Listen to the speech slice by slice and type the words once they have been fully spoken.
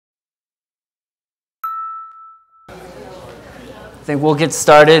I think we'll get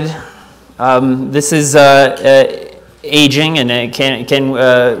started. This is aging, and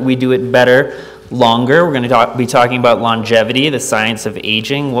can we do it better, longer? We're going to be talking about longevity, the science of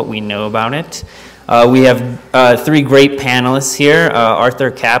aging, what we know about it. We have three great panelists here.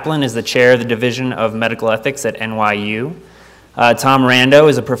 Arthur Caplan is the chair of the Division of Medical Ethics at NYU. Tom Rando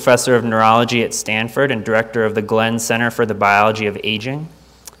is a professor of neurology at Stanford and director of the Glenn Center for the Biology of Aging.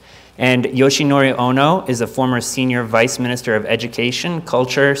 And Yoshinori Ohno is a former senior vice minister of education,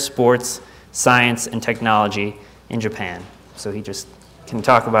 culture, sports, science, and technology in Japan. So he just can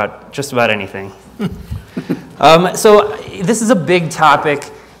talk about just about anything. So this is a big topic,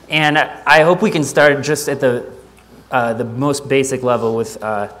 and I hope we can start just at the most basic level with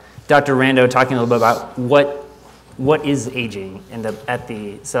Dr. Rando talking a little bit about what is aging at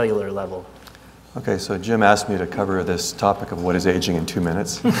the cellular level. Okay, so Jim asked me to cover this topic of what is aging in 2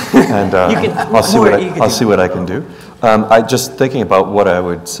 minutes, and I'll see what I can do. Just thinking about what I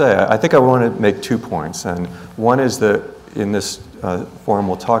would say, I think I want to make 2 points, and one is that in this forum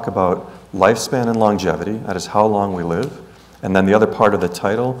we'll talk about lifespan and longevity, that is how long we live, and then the other part of the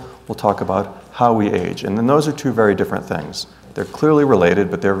title we'll talk about how we age, and then those are two very different things. They're clearly related,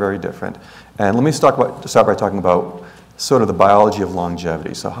 but they're very different. And let me start by talking about sort of the biology of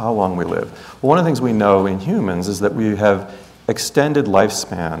longevity, so how long we live. Well, one of the things we know in humans is that we have extended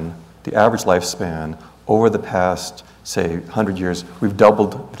lifespan, the average lifespan, over the past, say, 100 years. We've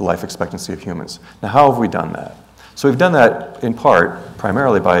doubled the life expectancy of humans. Now, how have we done that? So we've done that in part,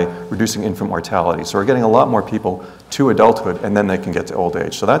 primarily by reducing infant mortality. So we're getting a lot more people to adulthood, and then they can get to old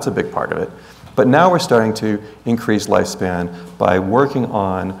age. So that's a big part of it. But now we're starting to increase lifespan by working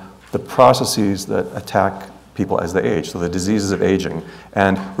on the processes that attack people as they age, so the diseases of aging.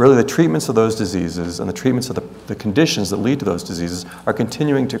 And really the treatments of those diseases and the treatments of the conditions that lead to those diseases are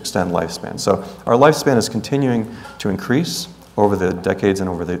continuing to extend lifespan. So our lifespan is continuing to increase over the decades and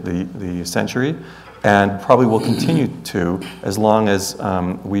over the century, and probably will continue to as long as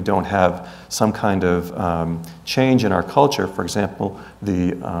we don't have some kind of change in our culture. For example,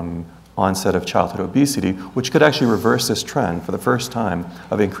 the onset of childhood obesity, which could actually reverse this trend for the first time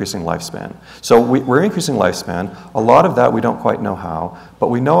of increasing lifespan. So we're increasing lifespan. A lot of that we don't quite know how, but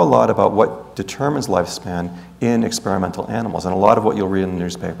we know a lot about what determines lifespan in experimental animals. And a lot of what you'll read in the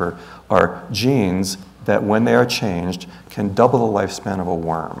newspaper are genes that, when they are changed, can double the lifespan of a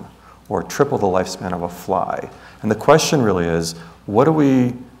worm or triple the lifespan of a fly. And the question really is, how do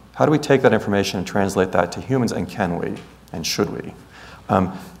we take that information and translate that to humans, and can we, and should we?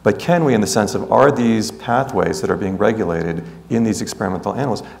 But can we, in the sense of, are these pathways that are being regulated in these experimental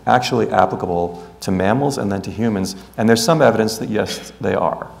animals actually applicable to mammals and then to humans? And there's some evidence that yes, they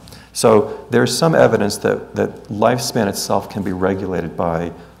are. So there's some evidence that lifespan itself can be regulated by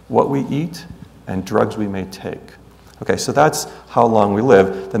what we eat and drugs we may take. Okay, so that's how long we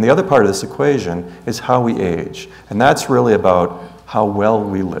live. Then the other part of this equation is how we age. And that's really about how well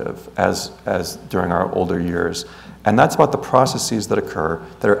we live as during our older years. And that's about the processes that occur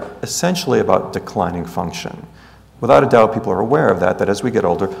that are essentially about declining function. Without a doubt, people are aware of that as we get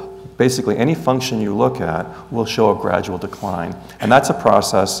older, basically any function you look at will show a gradual decline. And that's a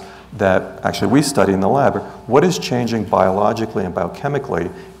process that actually we study in the lab. What is changing biologically and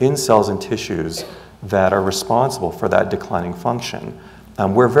biochemically in cells and tissues that are responsible for that declining function?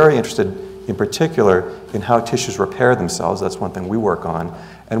 We're very interested in particular in how tissues repair themselves. That's one thing we work on.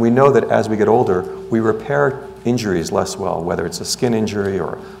 And we know that as we get older, we repair injuries less well, whether it's a skin injury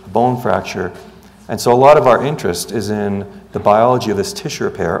or a bone fracture. And so a lot of our interest is in the biology of this tissue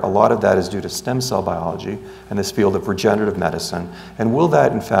repair. A lot of that is due to stem cell biology and this field of regenerative medicine. And will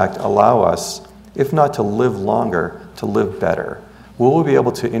that, in fact, allow us, if not to live longer, to live better? Will we be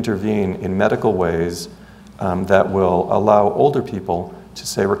able to intervene in medical ways that will allow older people to,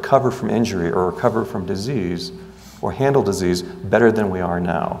 say, recover from injury or recover from disease or handle disease better than we are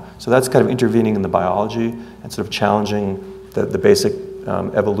now? So that's kind of intervening in the biology and sort of challenging the basic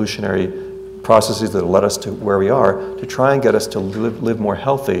evolutionary processes that have led us to where we are, to try and get us to live more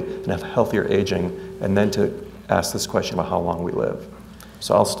healthy and have healthier aging, and then to ask this question about how long we live.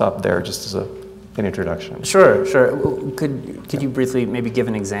 So I'll stop there just as an introduction. Sure. Could you briefly maybe give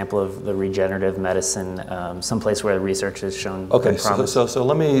an example of the regenerative medicine, someplace where the research has shown okay, promise? So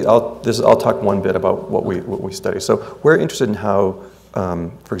let me, I'll talk one bit about what we study. So we're interested in how,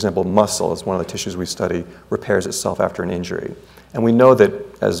 for example, muscle is one of the tissues we study, repairs itself after an injury. And we know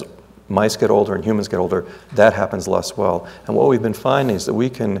that as mice get older and humans get older, that happens less well. And what we've been finding is that we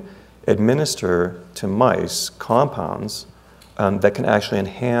can administer to mice compounds that can actually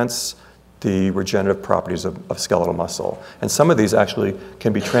enhance the regenerative properties of skeletal muscle. And some of these actually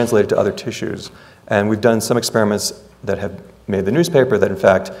can be translated to other tissues. And we've done some experiments that have made the newspaper that, in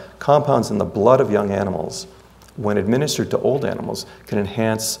fact, compounds in the blood of young animals, when administered to old animals, can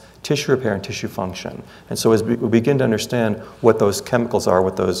enhance tissue repair and tissue function. And so as we begin to understand what those chemicals are,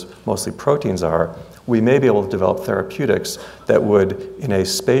 what those mostly proteins are, we may be able to develop therapeutics that would, in a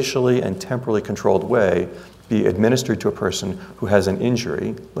spatially and temporally controlled way, be administered to a person who has an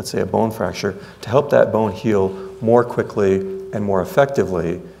injury, let's say a bone fracture, to help that bone heal more quickly and more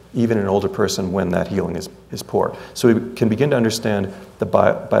effectively, even in an older person when that healing is poor. So we can begin to understand the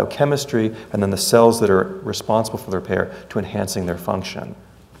biochemistry and then the cells that are responsible for the repair to enhancing their function.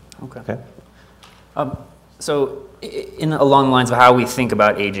 Okay. So along the lines of how we think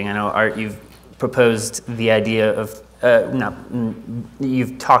about aging, I know, Art, you've proposed the idea of,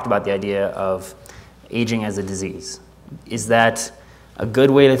 you've talked about the idea of aging as a disease. Is that a good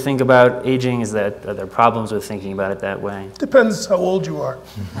way to think about aging? Are there problems with thinking about it that way? Depends how old you are.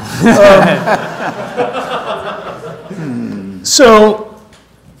 So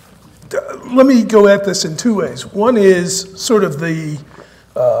let me go at this in two ways. One is sort of the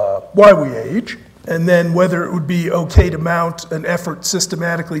why we age, and then whether it would be okay to mount an effort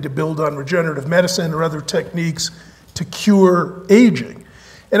systematically to build on regenerative medicine or other techniques to cure aging.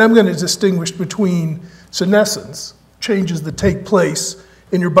 And I'm going to distinguish between senescence, changes that take place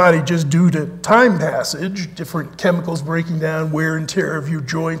in your body just due to time passage, different chemicals breaking down, wear and tear of your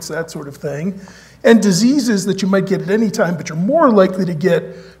joints, that sort of thing, and diseases that you might get at any time, but you're more likely to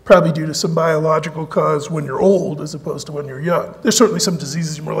get probably due to some biological cause when you're old as opposed to when you're young. There's certainly some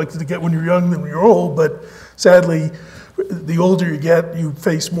diseases you're more likely to get when you're young than when you're old, but sadly, the older you get, you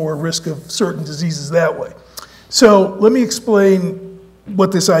face more risk of certain diseases that way. So let me explain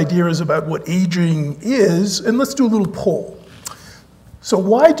what this idea is about what aging is, and let's do a little poll. So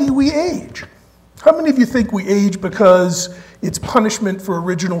why do we age? How many of you think we age because it's punishment for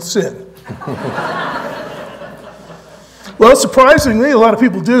original sin? Well, surprisingly, a lot of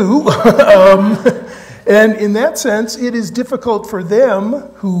people do. And in that sense, it is difficult for them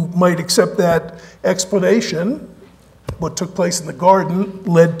who might accept that explanation. What took place in the garden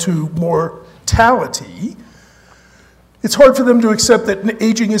led to mortality. It's hard for them to accept that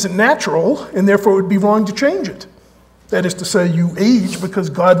aging isn't natural, and therefore it would be wrong to change it. That is to say, you age because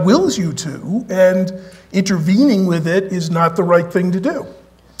God wills you to, and intervening with it is not the right thing to do.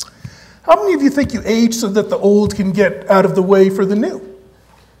 How many of you think you age so that the old can get out of the way for the new?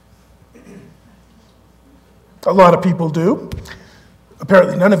 A lot of people do.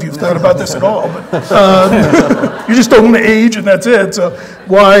 Apparently none of you have thought about this at all, but you just don't want to age and that's it, so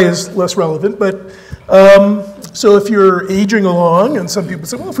why is less relevant. But so if you're aging along, and some people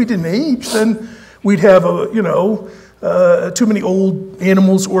say, well, if we didn't age, then we'd have too many old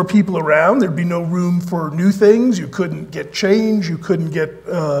animals or people around. There'd be no room for new things. You couldn't get change. You couldn't get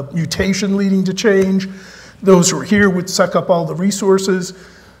mutation leading to change. Those who are here would suck up all the resources.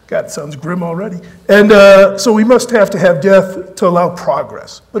 God, it sounds grim already. And so we must have to have death to allow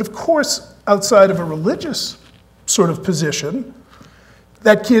progress. But of course, outside of a religious sort of position,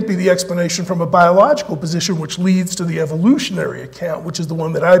 that can't be the explanation from a biological position, which leads to the evolutionary account, which is the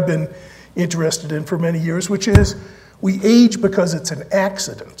one that I've been interested in for many years, which is we age because it's an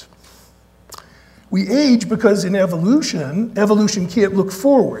accident. We age because in evolution can't look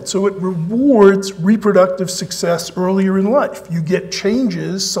forward, so it rewards reproductive success earlier in life. You get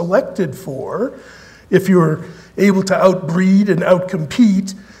changes selected for if you're able to outbreed and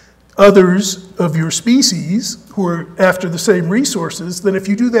outcompete others of your species who are after the same resources, then if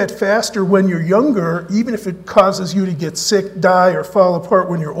you do that faster when you're younger, even if it causes you to get sick, die, or fall apart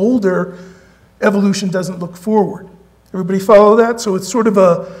when you're older, evolution doesn't look forward. Everybody follow that? So it's sort of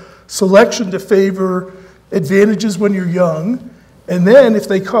a selection to favor advantages when you're young, and then if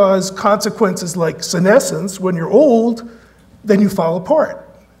they cause consequences like senescence when you're old, then you fall apart.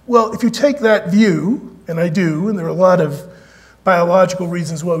 Well, if you take that view, and I do, and there are a lot of biological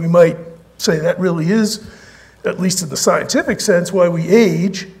reasons why we might say that really is, at least in the scientific sense, why we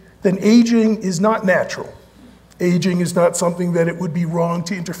age, then aging is not natural. Aging is not something that it would be wrong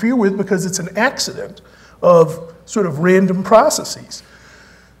to interfere with because it's an accident of sort of random processes.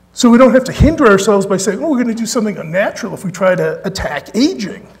 So we don't have to hinder ourselves by saying, oh, we're going to do something unnatural if we try to attack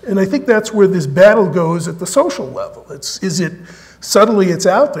aging. And I think that's where this battle goes at the social level. Is it subtly it's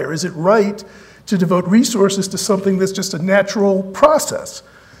out there? Is it right to devote resources to something that's just a natural process?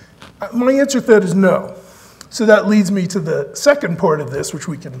 My answer to that is no. So that leads me to the second part of this, which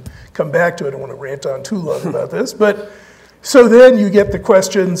we can come back to. I don't want to rant on too long about this. But so then you get the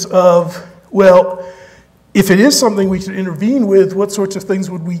questions of, well, if it is something we should intervene with, what sorts of things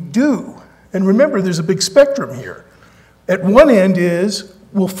would we do? And remember, there's a big spectrum here. At one end is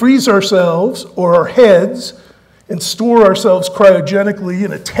we'll freeze ourselves or our heads and store ourselves cryogenically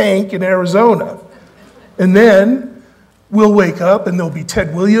in a tank in Arizona. And then we'll wake up and there'll be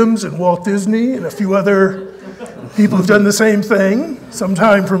Ted Williams and Walt Disney and a few other people who've done the same thing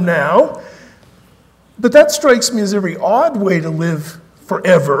sometime from now. But that strikes me as a very odd way to live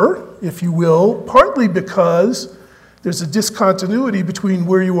forever, if you will, partly because there's a discontinuity between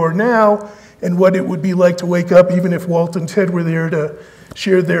where you are now and what it would be like to wake up, even if Walt and Ted were there to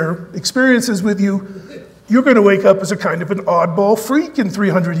share their experiences with you. You're going to wake up as a kind of an oddball freak in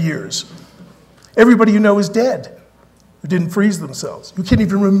 300 years. Everybody you know is dead who didn't freeze themselves. You can't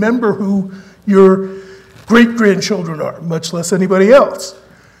even remember who your great-grandchildren are, much less anybody else.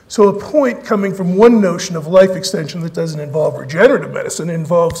 So a point coming from one notion of life extension that doesn't involve regenerative medicine, it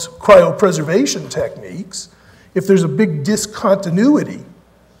involves cryopreservation techniques. If there's a big discontinuity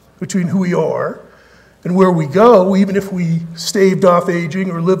between who we are and where we go, even if we staved off aging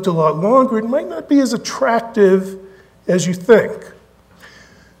or lived a lot longer, it might not be as attractive as you think.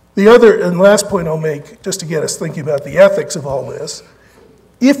 The other and last point I'll make, just to get us thinking about the ethics of all this,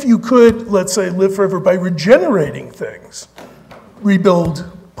 if you could, let's say, live forever by regenerating things,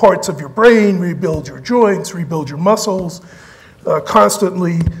 rebuild parts of your brain, rebuild your joints, rebuild your muscles,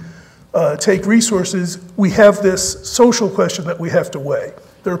 constantly take resources, we have this social question that we have to weigh.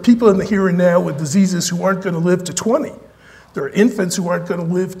 There are people in the here and now with diseases who aren't going to live to 20. There are infants who aren't going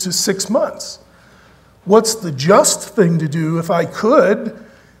to live to 6 months. What's the just thing to do if I could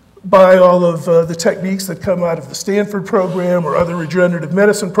buy all of the techniques that come out of the Stanford program or other regenerative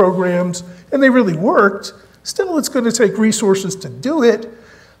medicine programs, and they really worked? Still, it's going to take resources to do it.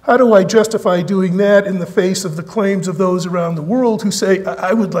 How do I justify doing that in the face of the claims of those around the world who say,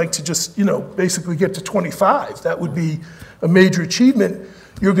 I would like to just, basically get to 25. That would be a major achievement.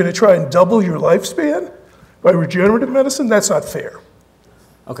 You're going to try and double your lifespan by regenerative medicine? That's not fair.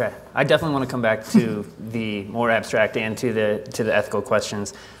 Okay, I definitely want to come back to the more abstract and to the ethical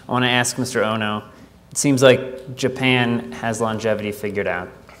questions. I want to ask Mr. Ohno, it seems like Japan has longevity figured out.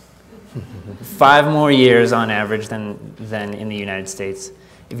 5 more years on average than in the United States.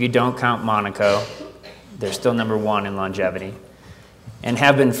 If you don't count Monaco, they're still #1 in longevity and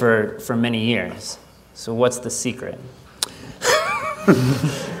have been for many years. So what's the secret?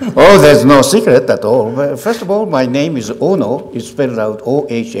 Oh, there's no secret at all. First of all, my name is Ohno. It's spelled out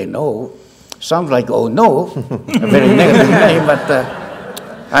O-H-N-O. Sounds like oh no, a very negative name, but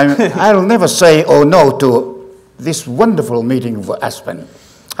I'll never say oh no to this wonderful meeting for Aspen.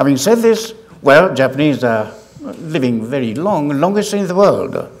 Having said this, well, Japanese are living very long, longest in the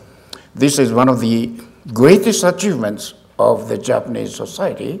world. This is one of the greatest achievements of the Japanese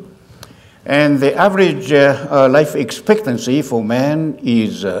society. And the average life expectancy for man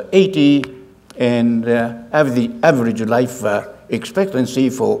is 80, and the average life expectancy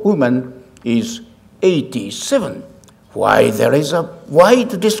for women is 87. Why there is a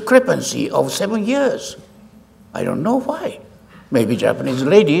wide discrepancy of 7 years? I don't know why. Maybe Japanese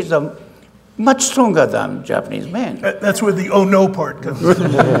ladies are much stronger than Japanese men. That's where the oh no part comes in.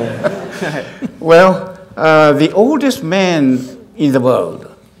 Well, the oldest man in the world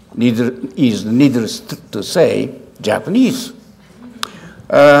is needless to say Japanese.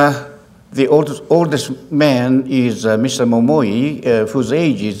 The oldest man is Mr. Momoi, whose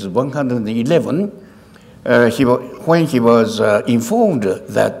age is 111. When he was informed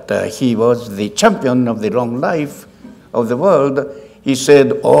that he was the champion of the long life of the world, he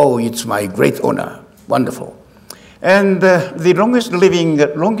said, "Oh, it's my great honor." Wonderful. And the longest,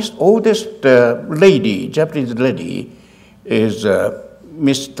 oldest lady, Japanese lady, is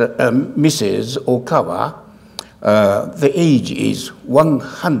Mrs. Okawa. The age is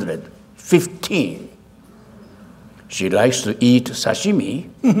 115. She likes to eat sashimi.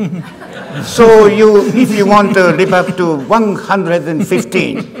 So if you want to live up to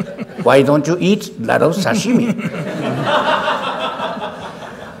 115, why don't you eat a lot of sashimi?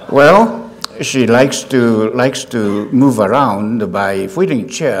 Well, she likes to move around by wheeling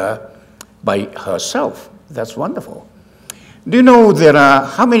chair by herself. That's wonderful. Do you know there are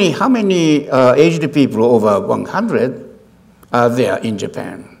how many aged people over 100 are there in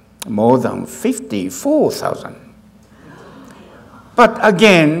Japan? More than 54,000. But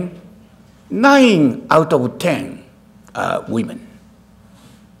again, 9 out of 10 are women.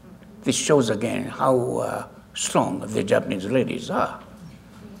 This shows again how strong the Japanese ladies are.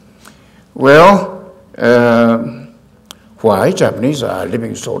 Well, why Japanese are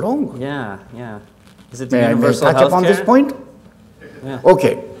living so long? Yeah. Is it the May universal I touch upon this point? Yeah.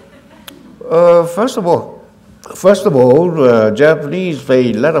 Okay. First of all, First of all, Japanese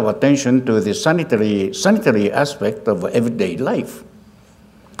pay a lot of attention to the sanitary aspect of everyday life.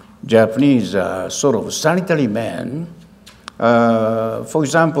 Japanese are sort of sanitary man. For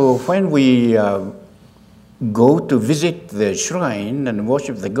example, when we go to visit the shrine and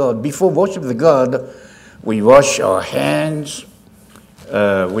worship the god, before worship the god, we wash our hands,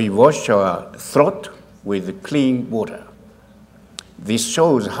 we wash our throat with clean water. This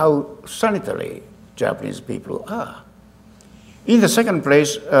shows how sanitary Japanese people are. In the second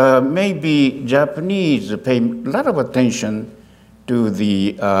place, maybe Japanese pay a lot of attention to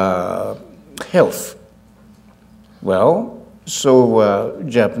the health. Well, so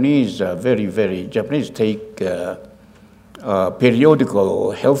Japanese take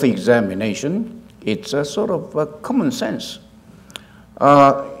periodical health examination. It's a sort of common sense.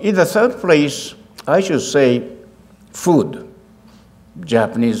 In the third place, I should say food,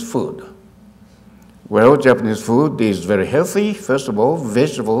 Japanese food. Well, Japanese food is very healthy. First of all,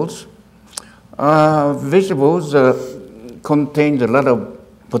 vegetables. Vegetables contain a lot of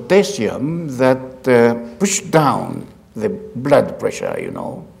potassium that push down the blood pressure, you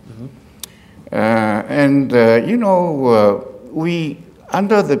know. We,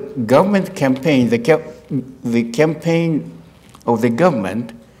 under the government campaign, the campaign of the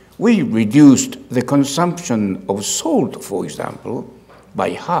government, we reduced the consumption of salt, for example, by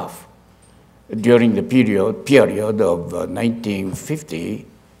half during the period of 1950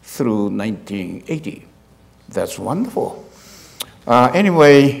 through 1980. That's wonderful.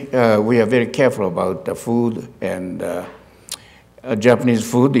 Anyway, we are very careful about the food, and Japanese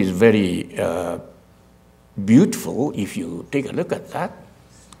food is very beautiful if you take a look at that,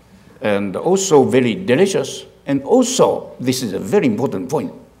 and also very delicious, and also, this is a very important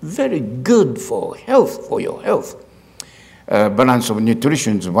point, very good for health, for your health. Balance of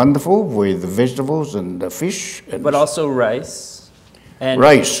nutrition is wonderful with vegetables and fish. And but also rice. And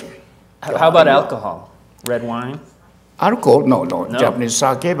rice. How about alcohol? Red wine? Alcohol? No. Japanese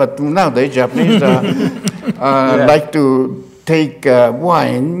sake, but nowadays Japanese like to take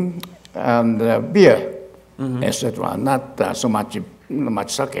wine and beer, etc. Not so much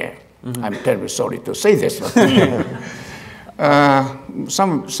sake. I'm terribly sorry to say this.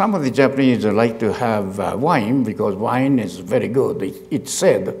 Some of the Japanese like to have wine because wine is very good. It's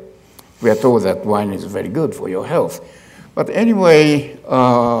said, we are told that wine is very good for your health. But anyway,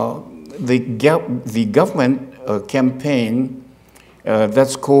 the government campaign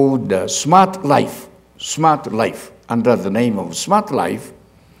that's called Smart Life, under the name of Smart Life.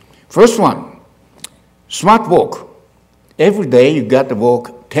 First one, smart walk. Every day you got to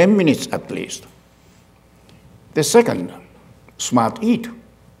walk 10 minutes at least. The second, smart eat.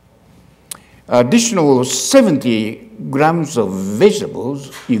 Additional 70 grams of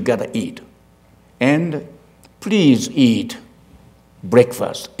vegetables you gotta eat. And please eat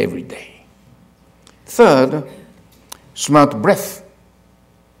breakfast every day. Third, smart breath.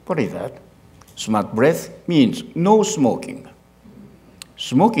 What is that? Smart breath means no smoking.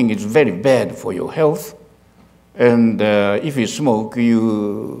 Smoking is very bad for your health. And if you smoke,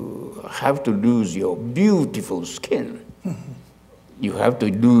 you have to lose your beautiful skin. You have to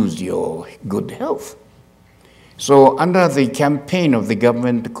lose your good health. So under the campaign of the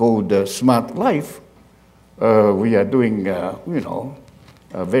government called Smart Life, we are doing, a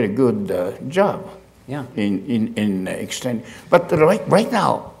very good job in extending. But right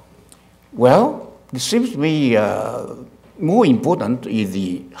now, well, it seems to me more important is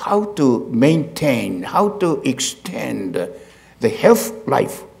how to maintain, how to extend the health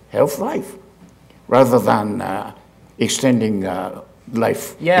life, rather than extending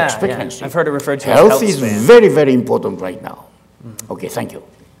life expectancy. Yeah. I've heard it referred to as health is span. Very, very important right now. Okay, thank you.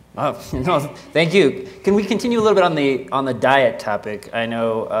 Oh, no, thank you. Can we continue a little bit on the diet topic? I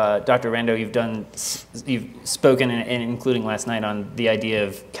know, Dr. Rando, you've spoken, and including last night, on the idea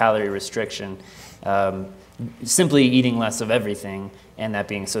of calorie restriction, simply eating less of everything, and that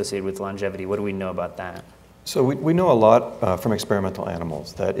being associated with longevity. What do we know about that? So we know a lot from experimental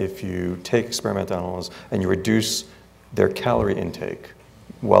animals, that if you take experimental animals and you reduce their calorie intake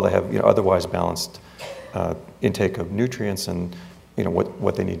while they have otherwise balanced intake of nutrients and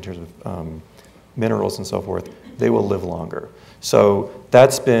what they need in terms of minerals and so forth, they will live longer. So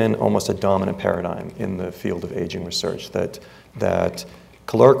that's been almost a dominant paradigm in the field of aging research, that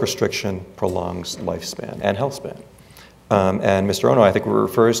caloric restriction prolongs lifespan and health span. And Mr. Ohno, I think,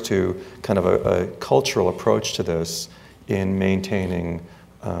 refers to kind of a cultural approach to this in maintaining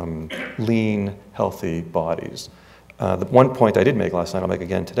lean, healthy bodies. The one point I did make last night, I'll make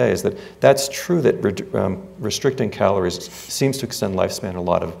again today, is that that's true that restricting calories seems to extend lifespan in a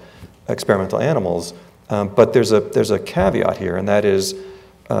lot of experimental animals, But there's a caveat here, and that is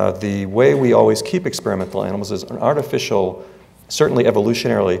the way we always keep experimental animals is an artificial, certainly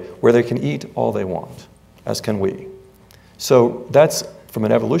evolutionarily, where they can eat all they want, as can we. So that's, from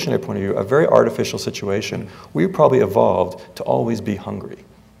an evolutionary point of view, a very artificial situation. We probably evolved to always be hungry.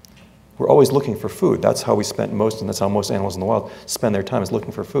 We're always looking for food. That's how we spent most, and that's how most animals in the wild spend their time, is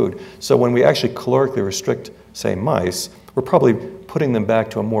looking for food. So when we actually calorically restrict, say, mice, we're probably putting them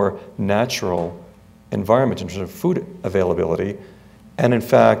back to a more natural environment in terms of food availability. And in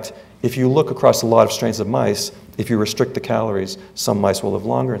fact, if you look across a lot of strains of mice, if you restrict the calories, some mice will live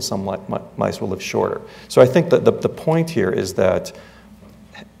longer and some mice will live shorter. So I think that the point here is that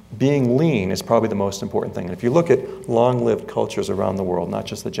being lean is probably the most important thing. And if you look at long-lived cultures around the world, not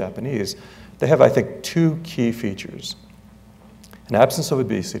just the Japanese, they have, I think, two key features: an absence of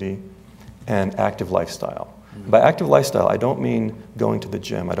obesity and active lifestyle. By active lifestyle, I don't mean going to the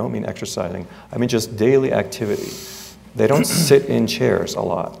gym, I don't mean exercising, I mean just daily activity. They don't sit in chairs a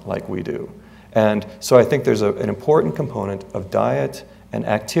lot like we do. And so I think there's an important component of diet and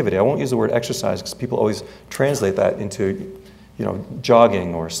activity. I won't use the word exercise because people always translate that into, you know,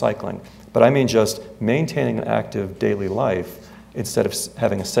 jogging or cycling. But I mean just maintaining an active daily life instead of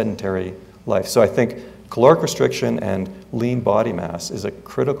having a sedentary life. So I think caloric restriction and lean body mass is a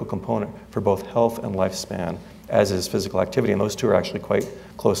critical component for both health and lifespan, as is physical activity, and those two are actually quite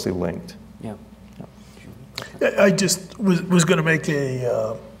closely linked. Yeah. I just was going to make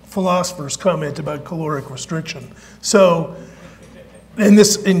a philosopher's comment about caloric restriction. So, and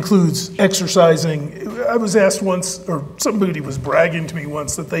this includes exercising. I was asked once, or somebody was bragging to me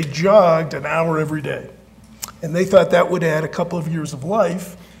once, that they jogged an hour every day. And they thought that would add a couple of years of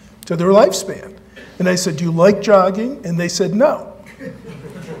life to their lifespan. And I said, do you like jogging? And they said, no.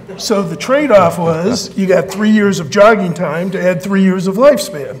 So the trade-off was, you got 3 years of jogging time to add 3 years of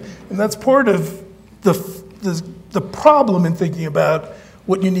lifespan. And that's part of the problem in thinking about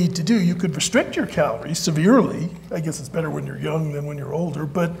what you need to do. You could restrict your calories severely. I guess it's better when you're young than when you're older,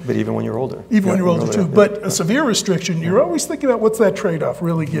 but even when you're older. Even when you're older too. But a severe restriction, you're always thinking about what's that trade-off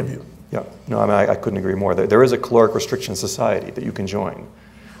really give you. Yeah, no, I mean, I couldn't agree more. There is a caloric restriction society that you can join.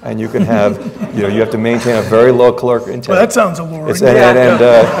 And you can have, you know, you have to maintain a very low caloric intake. Well, that sounds alluring.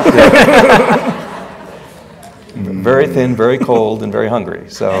 Very thin, very cold, and very hungry.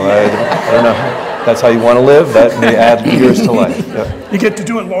 So I don't know. That's how you want to live. That may add years to life. Yeah. You get to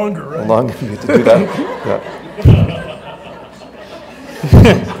do it longer, right? Longer, you get to do that. Yeah.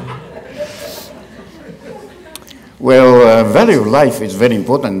 Well, value of life is very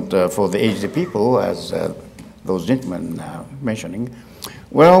important for the aged people, as those gentlemen mentioning.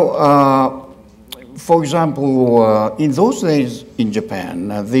 Well, for example, in those days in Japan,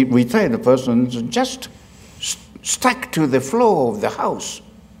 the retired persons just stuck to the floor of the house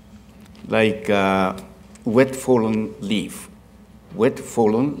like wet fallen leaf. Wet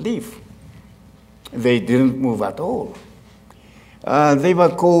fallen leaf. They didn't move at all. They were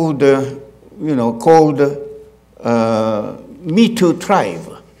called, Me Too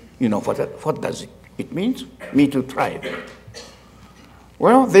tribe. You know what does it means? Me Too tribe.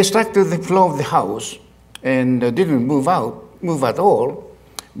 Well, they stuck to the floor of the house and didn't move at all.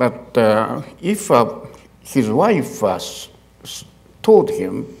 But if his wife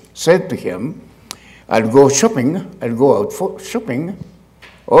said to him, I'll go shopping, I'll go out for shopping,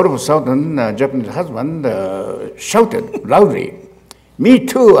 all of a sudden, Japanese husband shouted loudly, me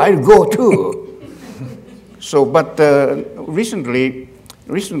too, I'll go too. So, but recently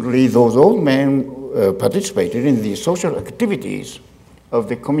those old men participated in the social activities of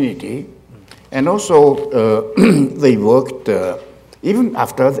the community, and also they worked even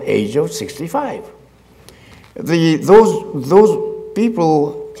after the age of 65. Those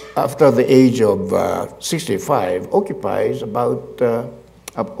people after the age of 65 occupy about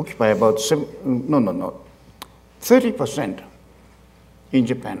 30% in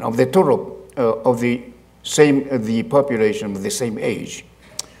Japan of the total of the population of the same age.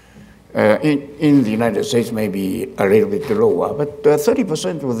 In the United States, maybe a little bit lower, but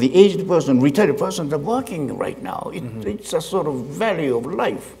 30% of the aged person, retired persons are working right now. It's a sort of value of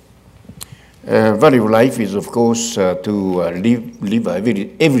life. Value of life is, of course, to live a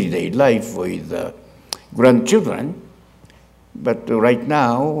everyday life with grandchildren. But right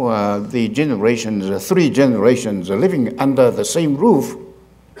now, the generations, 3 generations living under the same roof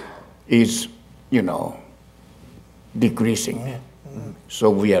is, decreasing. So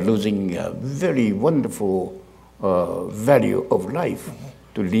we are losing a very wonderful value of life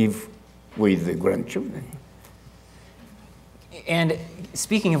to live with the grandchildren. And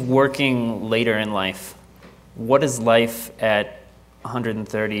speaking of working later in life, what is life at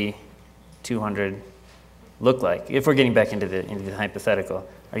 130, 200, look like? If we're getting back into the hypothetical,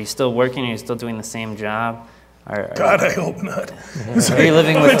 are you still working? Are you still doing the same job? God, I hope not. Are you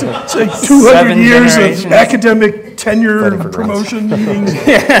living with it's like 200 years of academic tenure and promotion meetings.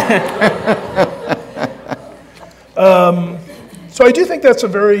 So I do think that's a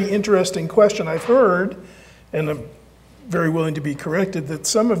very interesting question. I've heard, and I'm very willing to be corrected, that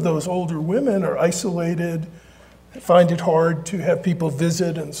some of those older women are isolated, find it hard to have people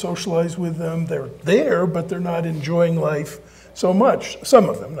visit and socialize with them. They're there, but they're not enjoying life so much. Some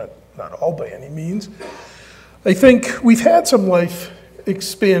of them, not all by any means. I think we've had some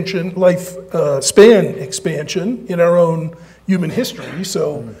span expansion in our own human history.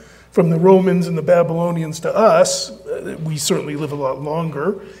 So from the Romans and the Babylonians to us, we certainly live a lot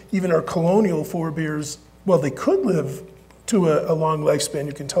longer. Even our colonial forebears, well, they could live to a long lifespan.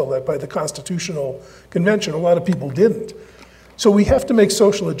 You can tell that by the Constitutional Convention. A lot of people didn't. So we have to make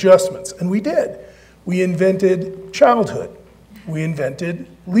social adjustments, and we did. We invented childhood. We invented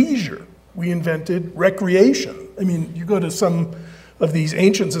leisure. We invented recreation. I mean, you go to some of these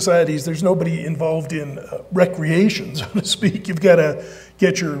ancient societies, there's nobody involved in recreation, so to speak. You've got to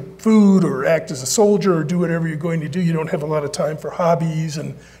get your food or act as a soldier or do whatever you're going to do. You don't have a lot of time for hobbies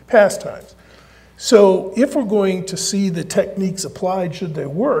and pastimes. So if we're going to see the techniques applied, should they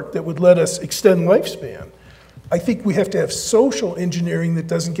work, that would let us extend lifespan, I think we have to have social engineering that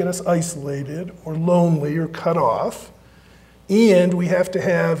doesn't get us isolated or lonely or cut off. And we have to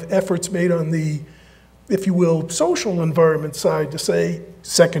have efforts made on the, if you will, social environment side to say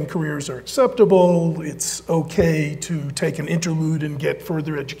second careers are acceptable, it's okay to take an interlude and get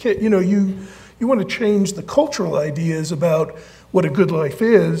further education. You know, you want to change the cultural ideas about what a good life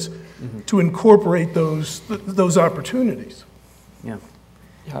is to incorporate those opportunities. Yeah.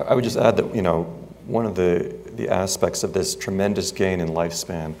 I would just add that, you know, one of the aspects of this tremendous gain in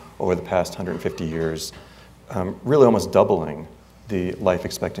lifespan over the past 150 years, really almost doubling the life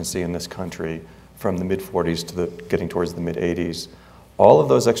expectancy in this country from the mid-40s to getting towards the mid-80s. All of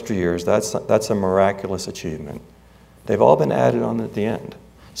those extra years, that's a miraculous achievement. They've all been added on at the end.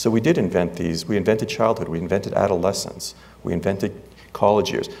 So we did invent these. We invented childhood. We invented adolescence. We invented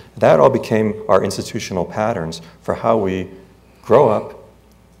college years. That all became our institutional patterns for how we grow up,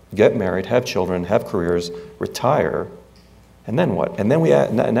 get married, have children, have careers, retire, and then what? And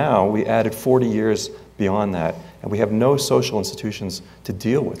then now we added 40 years beyond that, and we have no social institutions to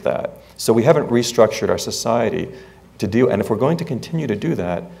deal with that. So we haven't restructured our society to deal, and if we're going to continue to do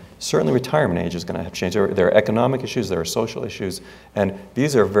that, certainly retirement age is going to have to change. There are economic issues, there are social issues, and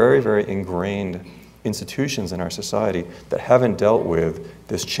these are very, very ingrained institutions in our society that haven't dealt with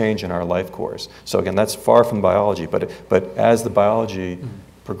this change in our life course. So again, that's far from biology, but as the biology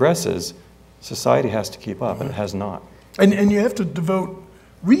progresses, society has to keep up, and it has not. And you have to devote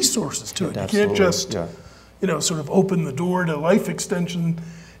resources to it. Absolutely. You can't just, you know, sort of open the door to life extension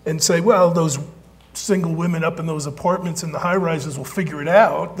and say, well, those single women up in those apartments in the high-rises will figure it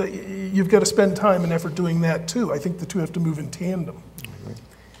out. You've got to spend time and effort doing that too. I think the two have to move in tandem.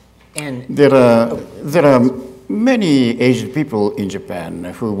 And there are many aged people in Japan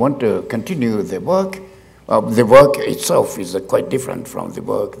who want to continue their work. The work itself is quite different from the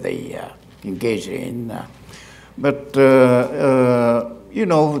work they engage in. But you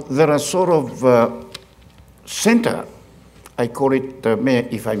know, there are sort of center, I call it,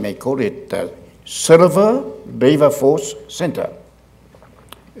 if I may call it, server labor force center.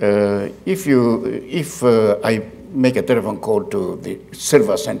 If I make a telephone call to the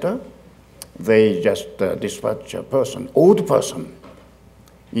server center, they just dispatch a person, old person,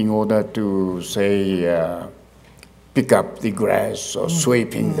 in order to say pick up the grass or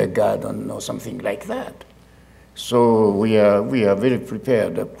sweeping the garden or something like that. So we are very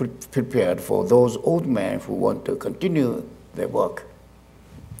prepared for those old men who want to continue their work.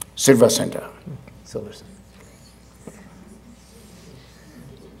 Silver Center. Silver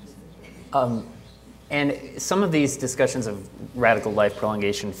Center. And some of these discussions of radical life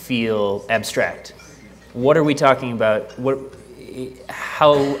prolongation feel abstract. What are we talking about?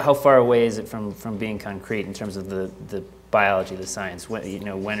 How far away is it from being concrete in terms of the biology, the science?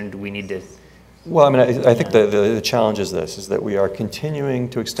 When do we need to? Well, I mean, I think the challenge is this: is that we are continuing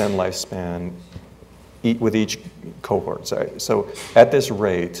to extend lifespan with each cohort. So at this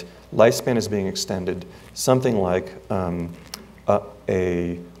rate, lifespan is being extended something like a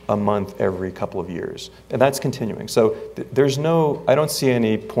month every couple of years, and that's continuing. So I don't see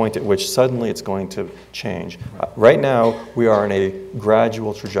any point at which suddenly it's going to change. Right now, we are in a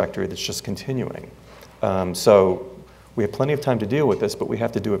gradual trajectory that's just continuing. So We have plenty of time to deal with this, but we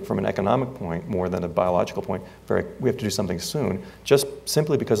have to do it from an economic point more than a biological point. We have to do something soon, just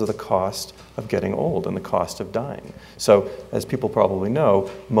simply because of the cost of getting old and the cost of dying. So, as people probably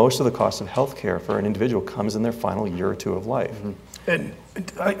know, most of the cost of healthcare for an individual comes in their final year or two of life. And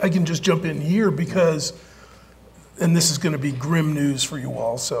I can just jump in here because, and this is going to be grim news for you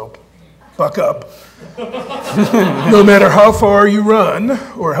all, so buck up. No matter how far you run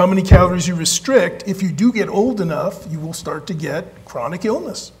or how many calories you restrict, if you do get old enough, you will start to get chronic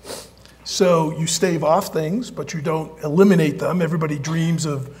illness. So you stave off things, but you don't eliminate them. Everybody dreams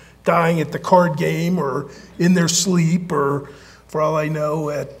of dying at the card game or in their sleep or, for all I know,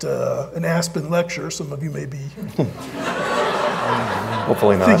 at an Aspen lecture. Some of you may be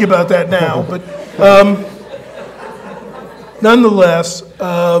hopefully not. Think about that now. But nonetheless,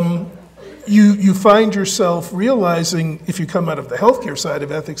 you find yourself realizing, if you come out of the healthcare side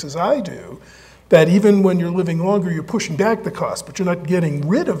of ethics as I do, that even when you're living longer, you're pushing back the cost, but you're not getting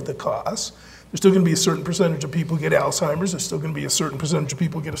rid of the costs. There's still going to be a certain percentage of people get Alzheimer's. There's still going to be a certain percentage of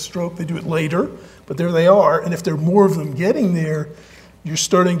people get a stroke. They do it later, but there they are. And if there are more of them getting there, you're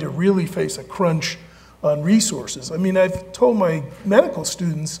starting to really face a crunch on resources. I mean, I've told my medical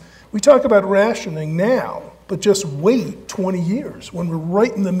students, we talk about rationing now, but just wait 20 years. When we're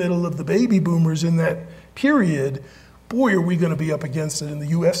right in the middle of the baby boomers in that period, boy, are we going to be up against it in the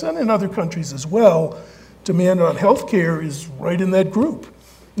US and in other countries as well. Demand on healthcare is right in that group,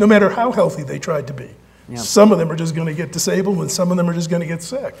 no matter how healthy they tried to be. Yeah. Some of them are just going to get disabled and some of them are just going to get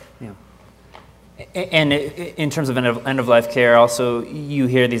sick. Yeah. And in terms of end-of-life care, also, you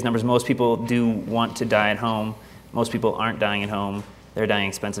hear these numbers. Most people do want to die at home. Most people aren't dying at home. They're dying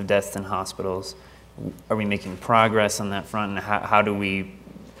expensive deaths in hospitals. Are we making progress on that front? And how do we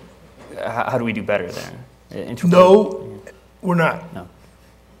do better there? No, we're not. No.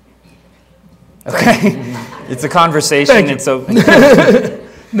 Okay. It's a conversation. Thank you. It's so.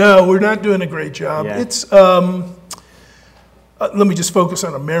 No, we're not doing a great job. Yeah. It's. Let me just focus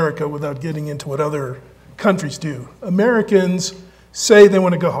on America without getting into what other countries do. Americans say they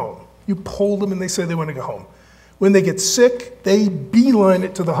want to go home. You poll them and they say they want to go home. When they get sick, they beeline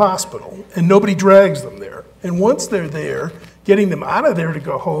it to the hospital and nobody drags them there. And once they're there, getting them out of there to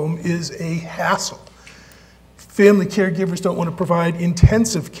go home is a hassle. Family caregivers don't want to provide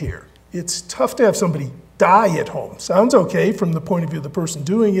intensive care. It's tough to have somebody die at home. Sounds okay from the point of view of the person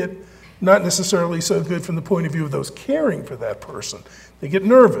doing it, not necessarily so good from the point of view of those caring for that person. They get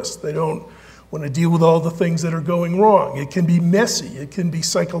nervous. They don't want to deal with all the things that are going wrong. It can be messy. It can be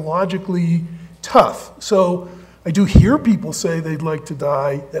psychologically tough. So I do hear people say they'd like to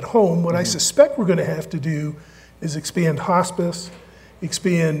die at home. What I suspect we're going to have to do is expand hospice,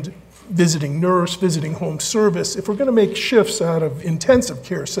 expand visiting nurse, visiting home service. If we're going to make shifts out of intensive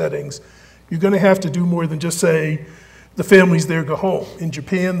care settings, you're going to have to do more than just say, the family's there, go home. In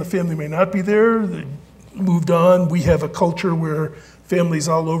Japan, the family may not be there. They moved on. We have a culture where families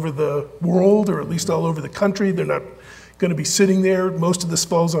all over the world, or at least all over the country, they're not going to be sitting there. Most of this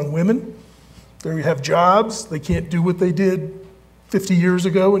falls on women. They have jobs. They can't do what they did 50 years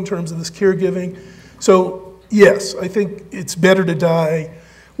ago in terms of this caregiving. So yes, I think it's better to die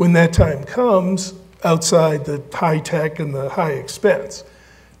when that time comes outside the high tech and the high expense.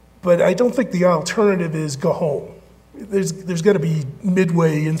 But I don't think the alternative is go home. There's got to be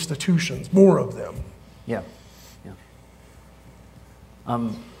midway institutions, more of them. Yeah. Yeah.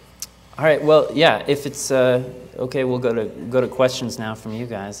 All right. Well, yeah. If it's okay, we'll go to questions now from you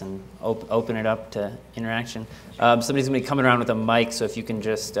guys and open it up to interaction. Somebody's gonna be coming around with a mic, so if you can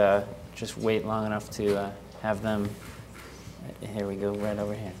just wait long enough to have them. Here we go, right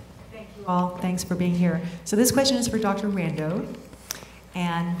over here. Thank you all. Thanks for being here. So this question is for Dr. Rando.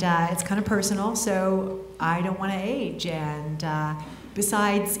 And it's kind of personal, so I don't want to age. And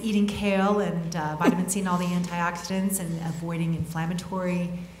besides eating kale and vitamin C and all the antioxidants and avoiding inflammatory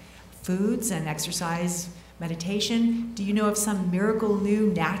foods and exercise, meditation, do you know of some miracle new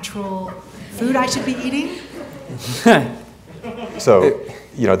natural food I should be eating? So,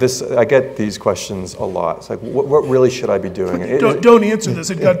 you know, I get these questions a lot. It's like, what really should I be doing? Don't answer this.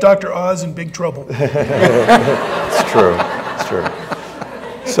 It got Dr. Oz in big trouble. It's true. It's true.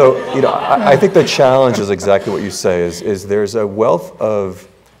 So, you know, I think the challenge is exactly what you say, is there's a wealth of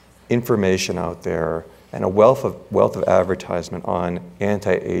information out there and a wealth of advertisement on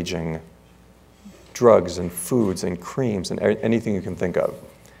anti-aging drugs and foods and creams and anything you can think of.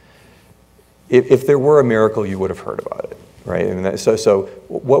 If there were a miracle, you would have heard about it, right? And so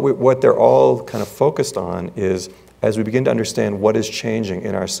what they're all kind of focused on is as we begin to understand what is changing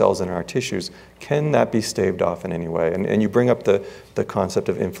in our cells and in our tissues, can that be staved off in any way? And you bring up the concept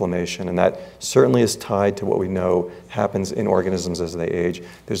of inflammation, and that certainly is tied to what we know happens in organisms as they age.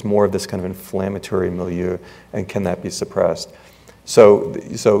 There's more of this kind of inflammatory milieu, and can that be suppressed? So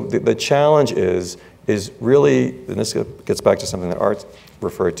the challenge is really, and this gets back to something that Art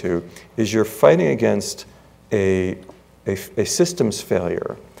referred to, is you're fighting against a systems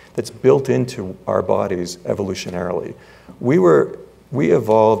failure that's built into our bodies evolutionarily. We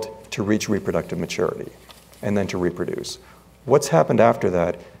evolved to reach reproductive maturity and then to reproduce. What's happened after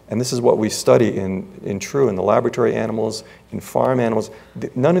that, and this is what we study in the laboratory animals, in farm animals,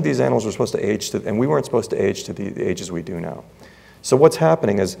 none of these animals were supposed to age and we weren't supposed to age to the ages we do now. So what's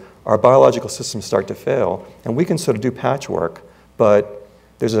happening is our biological systems start to fail, and we can sort of do patchwork, but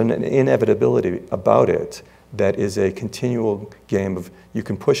there's an inevitability about it that is a continual game of you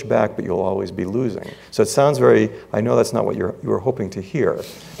can push back, but you'll always be losing. So it sounds very, I know that's not what you were hoping to hear.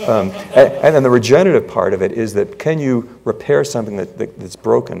 And then the regenerative part of it is that can you repair something that's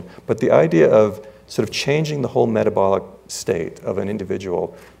broken? But the idea of sort of changing the whole metabolic state of an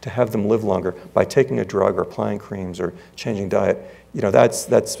individual to have them live longer by taking a drug or applying creams or changing diet, you know,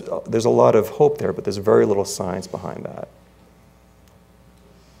 there's a lot of hope there, but there's very little science behind that.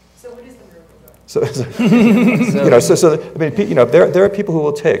 I mean, you know, there are people who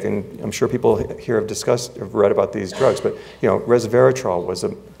will take, and I'm sure people here have read about these drugs, but, you know, resveratrol was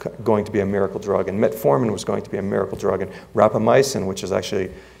going to be a miracle drug, and metformin was going to be a miracle drug, and rapamycin, which is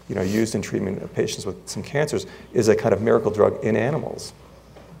actually, you know, used in treatment of patients with some cancers, is a kind of miracle drug in animals.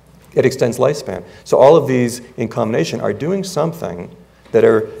 It extends lifespan. So all of these in combination are doing something that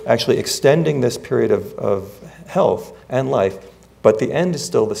are actually extending this period of health and life. But the end is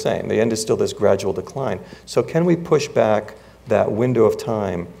still the same. The end is still this gradual decline. So can we push back that window of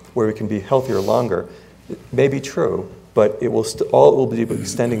time where we can be healthier longer? It may be true, but it will all it will be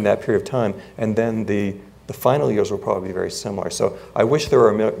extending that period of time, and then the final years will probably be very similar. So I wish there were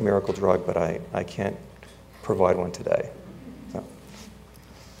a miracle drug, but I can't provide one today. So.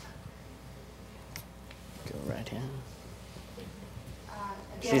 Go right here.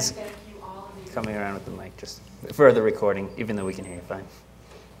 Again, She's thank you all of you. coming around with the mic just for the recording, even though we can hear you fine.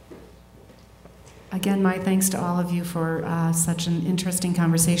 Again, my thanks to all of you for such an interesting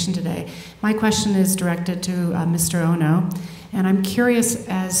conversation today. My question is directed to Mr. Ohno, and I'm curious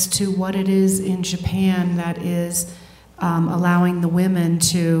as to what it is in Japan that is allowing the women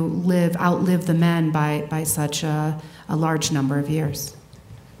to outlive the men by such a large number of years.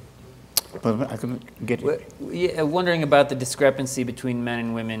 But I couldn't get it. Yeah, wondering about the discrepancy between men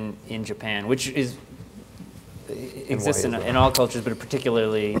and women in Japan, which exists in all cultures, but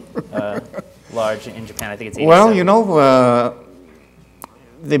particularly large in Japan. I think it's 87. Well, you know,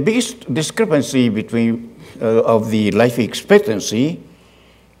 the biggest discrepancy between of the life expectancy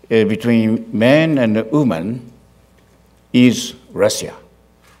between men and women is Russia.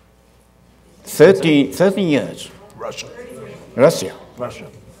 13 years. Russia. Russia. Russia.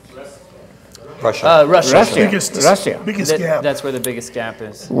 Russia. Russia. Russia. Biggest gap. That's where the biggest gap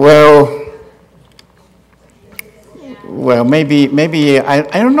is. Well, maybe I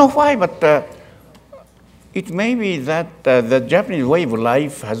don't know why, but it may be that the Japanese way of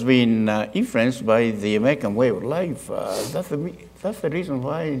life has been influenced by the American way of life. That's the reason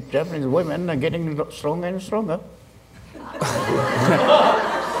why Japanese women are getting stronger and stronger.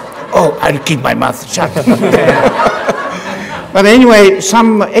 Oh, I'll keep my mouth shut. But anyway,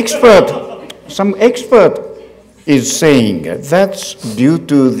 some expert is saying that's due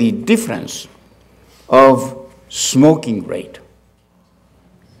to the difference of smoking rate.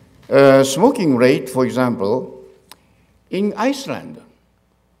 Smoking rate, for example, in Iceland,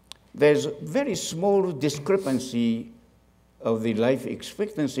 there's very small discrepancy of the life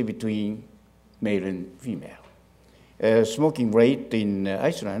expectancy between male and female. Smoking rate in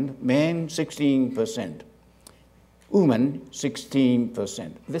Iceland, men 16%, women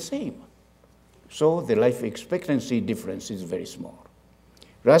 16%, the same. So the life expectancy difference is very small.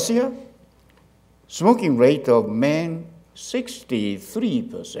 Russia, smoking rate of men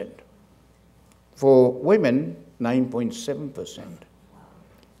 63%, for women 9.7%.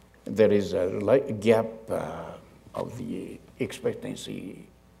 There is a gap of the expectancy,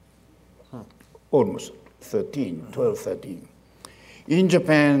 almost 12, 13. In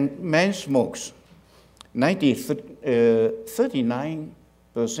Japan, men smokes.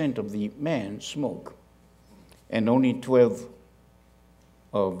 39% of the men smoke, and only 12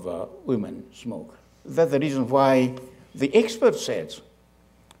 of women smoke. That's the reason why the expert says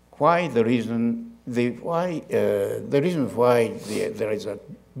there is a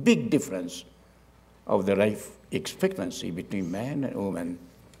big difference of the life expectancy between man and woman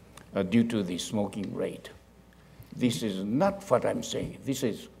due to the smoking rate. This is not what I'm saying. This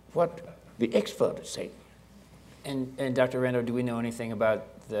is what the experts say. And Dr. Rando, do we know anything about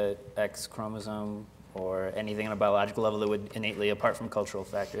the X chromosome or anything on a biological level that would innately, apart from cultural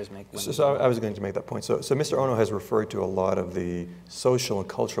factors, make women? So I was going to make that point. So Mr. Ohno has referred to a lot of the social and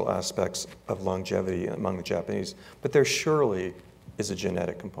cultural aspects of longevity among the Japanese, but there surely is a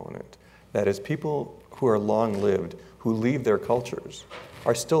genetic component. That is, people who are long-lived, who leave their cultures,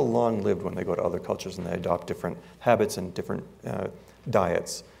 are still long-lived when they go to other cultures and they adopt different habits and different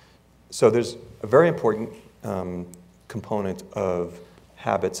diets. So there's a very important component of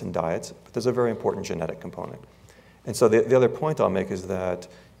habits and diets, but there's a very important genetic component. And so the other point I'll make is that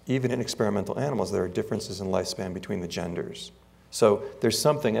even in experimental animals, there are differences in lifespan between the genders. So there's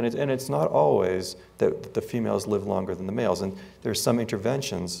something, and it's not always that the females live longer than the males. And there's some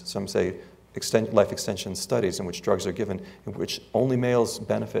interventions, some say life extension studies in which drugs are given in which only males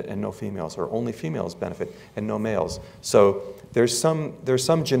benefit and no females, or only females benefit and no males. So there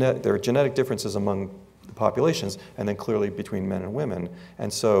are genetic differences among the populations, and then clearly between men and women.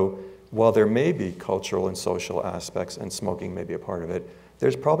 And so while there may be cultural and social aspects, and smoking may be a part of it,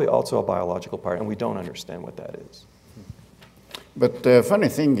 there's probably also a biological part, and we don't understand what that is. But the funny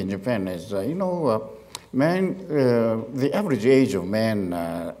thing in Japan is, the average age of man,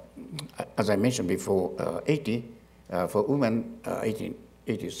 as I mentioned before, 80, for women,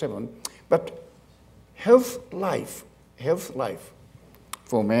 87. But health life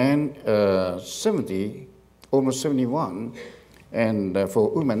for men, 70, almost 71, and for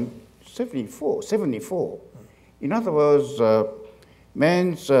women, 74. In other words,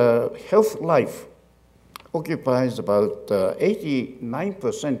 man's health life occupies about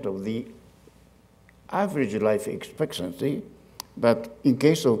 89% of the average life expectancy, but in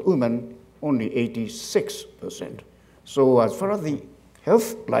case of women, only 86%. So as far as the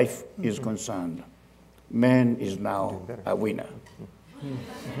health life is concerned, man is now a winner.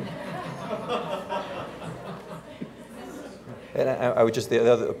 And I would just, the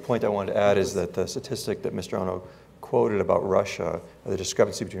other point I wanted to add is that the statistic that Mr. Ohno quoted about Russia, the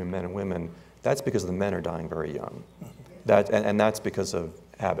discrepancy between men and women, that's because the men are dying very young. And that's because of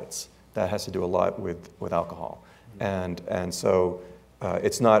habits. That has to do a lot with alcohol. And so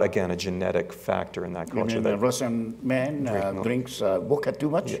it's not, again, a genetic factor in that culture. You mean the Russian man drinks vodka too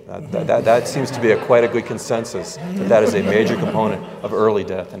much? Yeah, that seems to be quite a good consensus, that is a major component of early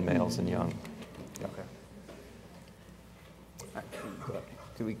death in males and young.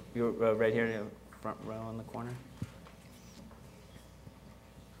 Could we go right here in the front row in the corner?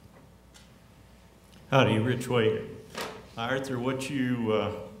 Howdy, Rich Wager. Arthur, what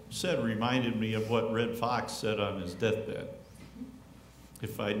you said reminded me of what Red Fox said on his deathbed.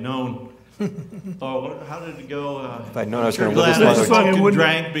 If I'd known, how did it go? If I'd known I was going to glad live this long, I fucking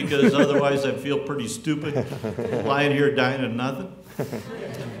drank, because otherwise I'd feel pretty stupid lying here dying of nothing.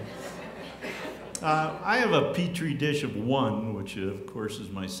 I have a petri dish of one, which of course is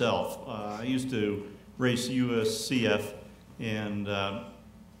myself. I used to race USCF and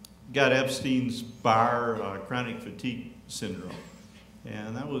got Epstein's Barr chronic fatigue syndrome,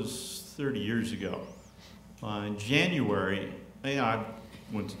 and that was 30 years ago. In January, I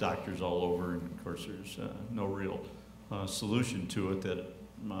went to doctors all over, and of course there's no real solution to it that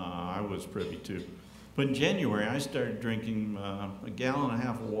I was privy to. But in January, I started drinking 1.5 gallons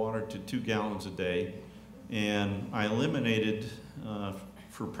of water to 2 gallons a day, and I eliminated,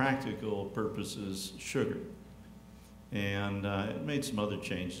 for practical purposes, sugar. And it made some other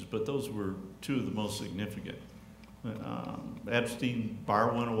changes, but those were two of the most significant. Epstein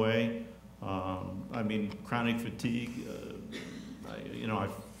Barr went away. I mean, chronic fatigue, I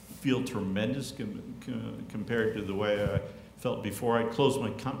feel tremendous compared to the way I felt before. I closed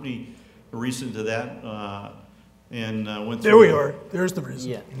my company recent to that, and went through. There we are. There's the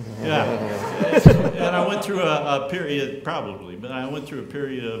reason. Yeah. And I went through a period, probably, but I went through a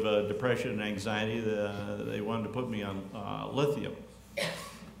period of depression and anxiety. They wanted to put me on lithium,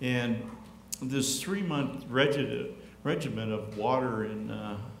 and this 3-month regimen of water and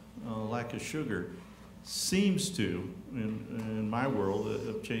lack of sugar seems to, in my world,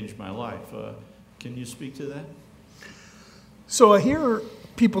 have changed my life. Can you speak to that? So I hear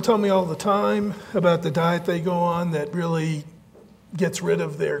people tell me all the time about the diet they go on that really gets rid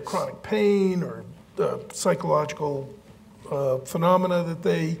of their chronic pain or psychological phenomena that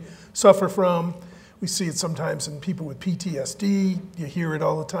they suffer from. We see it sometimes in people with PTSD. You hear it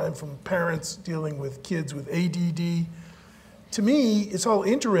all the time from parents dealing with kids with ADD. To me, it's all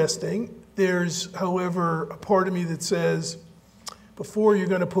interesting. There's, however, a part of me that says, before you're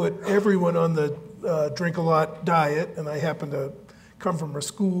going to put everyone on the drink a lot diet, and I happen to come from a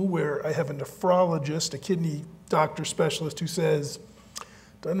school where I have a nephrologist, a kidney doctor specialist, who says,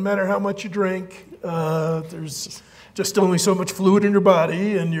 doesn't matter how much you drink, there's just only so much fluid in your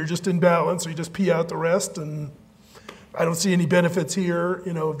body, and you're just in balance, so you just pee out the rest, and I don't see any benefits here,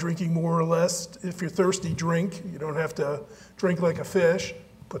 you know, of drinking more or less. If you're thirsty, drink. You don't have to drink like a fish.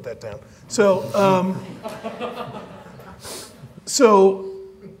 Put that down. So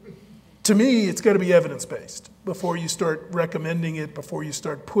to me, it's got to be evidence-based before you start recommending it, before you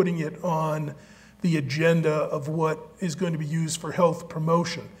start putting it on the agenda of what is going to be used for health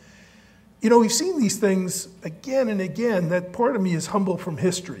promotion. You know, we've seen these things again and again. That part of me is humble from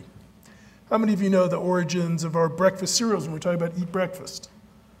history. How many of you know the origins of our breakfast cereals when we're talking about eat breakfast?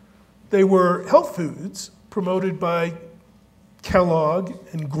 They were health foods promoted by Kellogg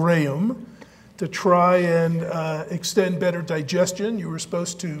and Graham to try and extend better digestion. You were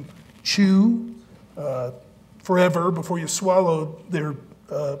supposed to chew forever before you swallowed their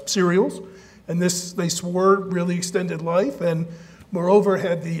cereals. And this, they swore, really extended life, and moreover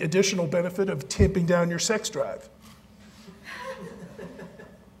had the additional benefit of tamping down your sex drive.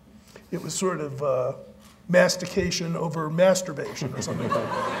 It was sort of mastication over masturbation or something.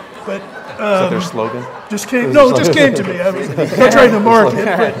 But is that their slogan? Just came to me. I was not trying to market,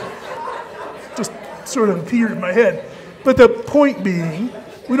 but just sort of appeared in my head. But the point being,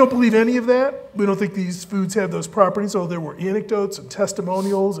 we don't believe any of that. We don't think these foods have those properties, although there were anecdotes and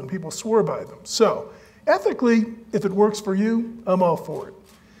testimonials and people swore by them. So ethically, if it works for you, I'm all for it.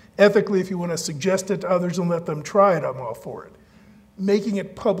 Ethically, if you want to suggest it to others and let them try it, I'm all for it. Making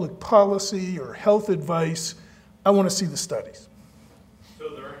it public policy or health advice, I want to see the studies. So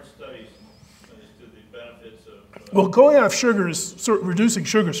there aren't studies as to the benefits of... Well, going off sugar is, reducing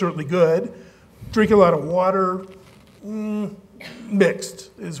sugar is certainly good. Drink a lot of water,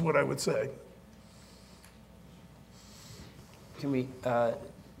 mixed is what I would say. Can we, third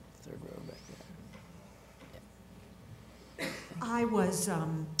row back there. I was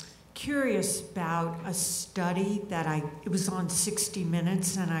curious about a study that it was on 60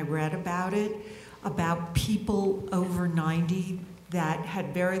 Minutes, and I read about it, about people over 90 that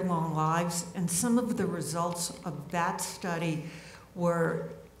had very long lives, and some of the results of that study were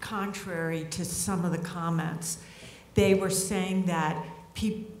contrary to some of the comments. They were saying that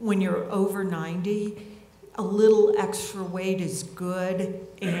when you're over 90, a little extra weight is good,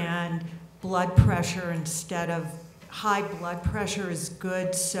 and blood pressure instead of high blood pressure is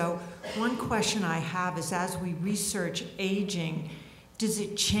good. So one question I have is, as we research aging, does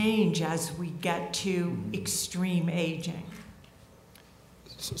it change as we get to extreme aging?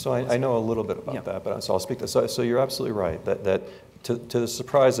 So I know a little bit about that, but so I'll speak to that. So you're absolutely right, that to the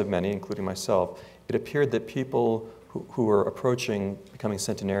surprise of many, including myself, it appeared that people who were approaching becoming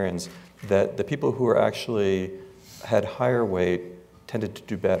centenarians, that the people who were actually had higher weight tended to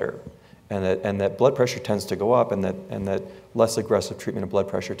do better. And that blood pressure tends to go up, and that less aggressive treatment of blood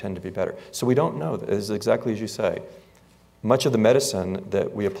pressure tend to be better. So we don't know. It is exactly as you say. Much of the medicine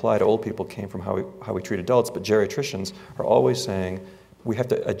that we apply to old people came from how we treat adults, but geriatricians are always saying we have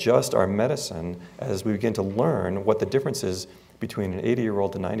to adjust our medicine as we begin to learn what the difference is between an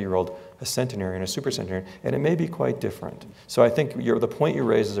 80-year-old, a 90-year-old, a centenarian, a super centenarian, and it may be quite different. So I think the point you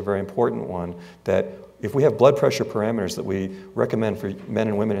raise is a very important one, that if we have blood pressure parameters that we recommend for men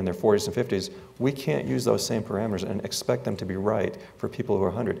and women in their 40s and 50s, we can't use those same parameters and expect them to be right for people who are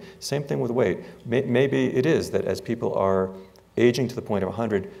 100. Same thing with weight. Maybe it is that as people are aging to the point of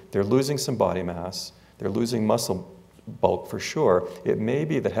 100, they're losing some body mass, they're losing muscle bulk for sure. It may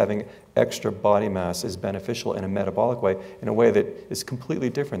be that having extra body mass is beneficial in a metabolic way, in a way that is completely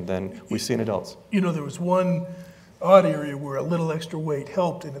different than we see in adults. You know, there was one odd area where a little extra weight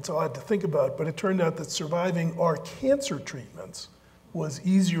helped, and it's odd to think about, but it turned out that surviving our cancer treatments was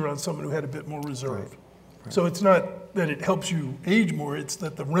easier on someone who had a bit more reserve. Right. So it's not that it helps you age more, it's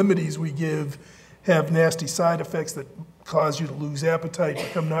that the remedies we give have nasty side effects that cause you to lose appetite,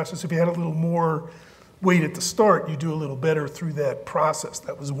 become nauseous. If you had a little more weight at the start, you do a little better through that process.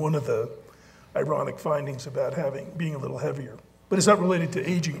 That was one of the ironic findings about being a little heavier. But it's not related to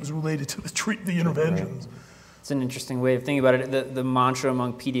aging, it was related to the interventions. Right. It's an interesting way of thinking about it. The mantra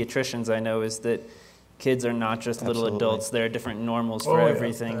among pediatricians I know is that kids are not just little adults. There are different normals for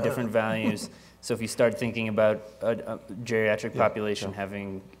everything, different values. So if you start thinking about a geriatric population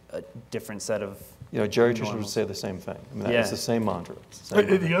having a different set of geriatricians would say the same thing. I mean, it's the same mantra.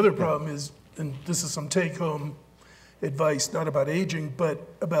 The other problem is, and this is some take-home advice, not about aging, but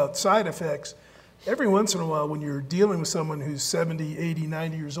about side effects. Every once in a while, when you're dealing with someone who's 70, 80,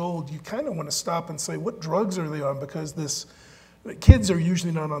 90 years old, you kind of want to stop and say, what drugs are they on? Because this Kids are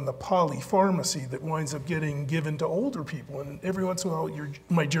usually not on the polypharmacy that winds up getting given to older people. And every once in a while,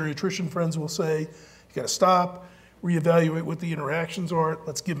 my geriatrician friends will say, you gotta stop, reevaluate what the interactions are,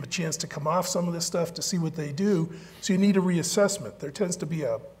 let's give them a chance to come off some of this stuff to see what they do. So you need a reassessment. There tends to be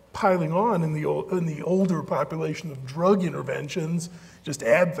a piling on in the older population of drug interventions. Just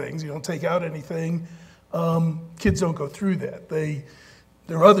add things, you don't take out anything. Kids don't go through that.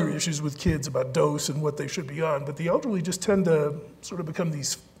 There are other issues with kids about dose and what they should be on, but the elderly just tend to sort of become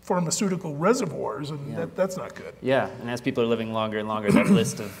these pharmaceutical reservoirs, and that's not good. Yeah, and as people are living longer and longer, that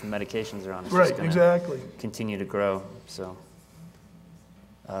list of medications they're on is just going to continue to grow. So,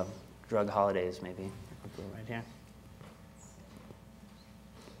 drug holidays maybe. Right here.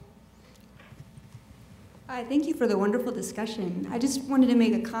 Hi, thank you for the wonderful discussion. I just wanted to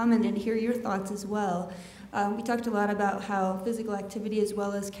make a comment and hear your thoughts as well. We talked a lot about how physical activity as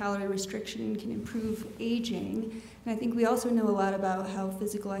well as calorie restriction can improve aging. And I think we also know a lot about how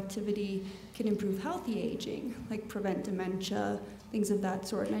physical activity can improve healthy aging, like prevent dementia, things of that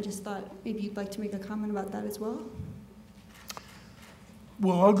sort. And I just thought maybe you'd like to make a comment about that as well.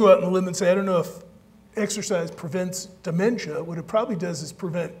 Well, I'll go out on a limb and say I don't know if exercise prevents dementia. What it probably does is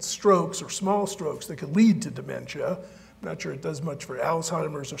prevent strokes or small strokes that could lead to dementia. I'm not sure it does much for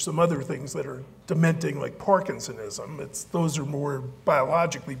Alzheimer's or some other things that are dementing, like Parkinsonism. Those are more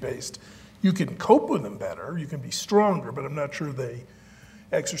biologically based. You can cope with them better, you can be stronger, but I'm not sure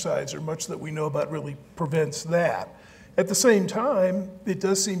exercise or much that we know about really prevents that. At the same time, it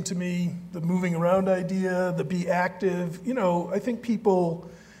does seem to me the moving around idea, the be active, I think people,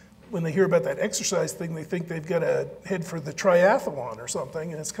 when they hear about that exercise thing, they think they've got to head for the triathlon or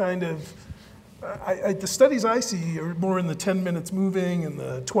something, and it's kind of, the studies I see are more in the 10 minutes moving and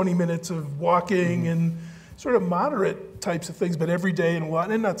the 20 minutes of walking and sort of moderate types of things, but every day and a lot,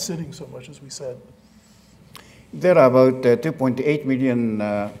 and not sitting so much as we said. There are about 2.8 million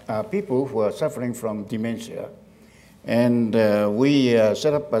people who are suffering from dementia. And we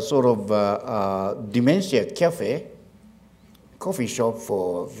set up a sort of dementia cafe, coffee shop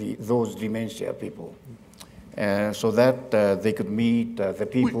for those dementia people. So that they could meet the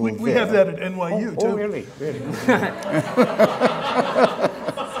people we there. have that at NYU, too. Oh, really? Really?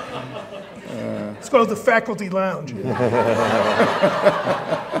 It's called the Faculty Lounge.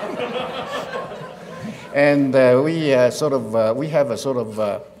 And we have a sort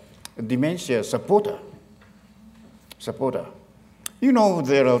of dementia supporter. You know,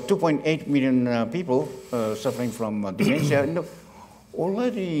 there are 2.8 million people suffering from dementia. And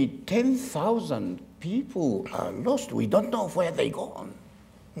already 10,000 people are lost. We don't know where they gone.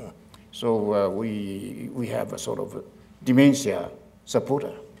 So we have a sort of dementia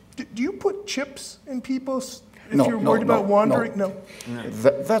supporter. Do you put chips in people if you're worried about wandering? No.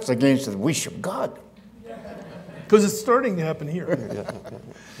 That's against the wish of God. Because it's starting to happen here.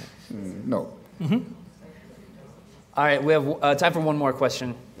 No. Mm-hmm. All right, we have time for one more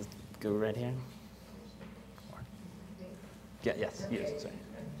question. Let's go right here. Yes, sorry.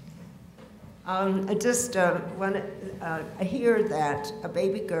 I just I hear that a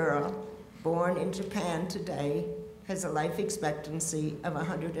baby girl born in Japan today has a life expectancy of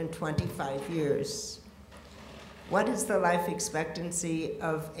 125 years. What is the life expectancy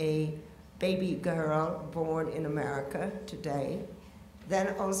of a baby girl born in America today?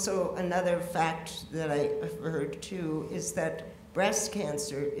 Then also another fact that I have heard too is that breast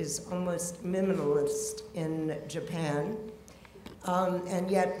cancer is almost minimalist in Japan. And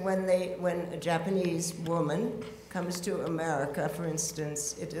yet when a Japanese woman comes to America, for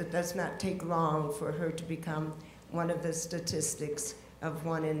instance, it does not take long for her to become one of the statistics of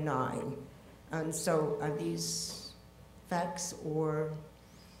 1 in 9. And so are these facts or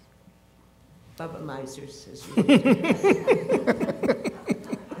Bubba Misers, as you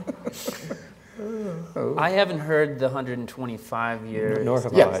I haven't heard the 125 years. Nor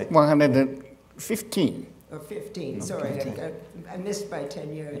have I. 115. Or 15, sorry, I missed by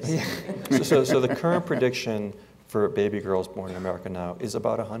 10 years. So the current prediction for baby girls born in America now is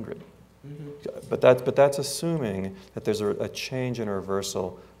about 100. Mm-hmm. But that's assuming that there's a change and a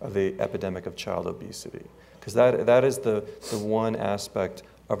reversal of the epidemic of child obesity. Because that is the one aspect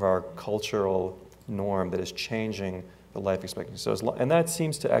of our cultural norm that is changing the life expectancy. And that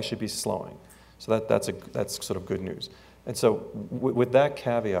seems to actually be slowing. So that's sort of good news. And so with that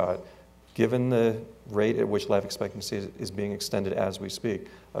caveat, given the rate at which life expectancy is being extended as we speak,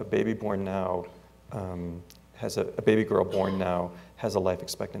 a baby born now a baby girl born now has a life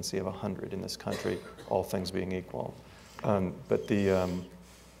expectancy of 100 in this country, all things being equal. But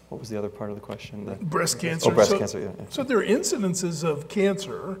what was the other part of the question? Breast cancer. Oh, breast cancer, yeah. So there are incidences of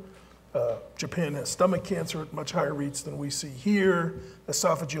cancer Japan has stomach cancer at much higher rates than we see here.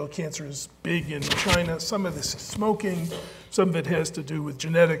 Esophageal cancer is big in China. Some of this is smoking. Some of it has to do with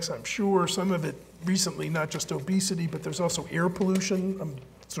genetics, I'm sure. Some of it recently, not just obesity, but there's also air pollution. I'm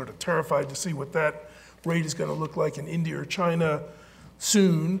sort of terrified to see what that rate is going to look like in India or China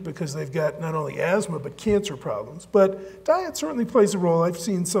soon, because they've got not only asthma, but cancer problems. But diet certainly plays a role. I've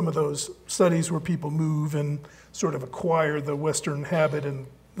seen some of those studies where people move and sort of acquire the Western habit, and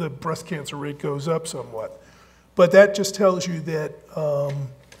the breast cancer rate goes up somewhat. But that just tells you that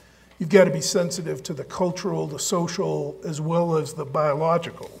you've got to be sensitive to the cultural, the social, as well as the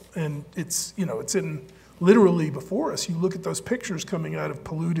biological. And it's, you know, it's in literally before us. You look at those pictures coming out of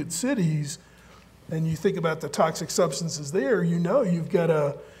polluted cities, and you think about the toxic substances there, you know you've got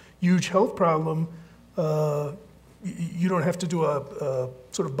a huge health problem. You don't have to do a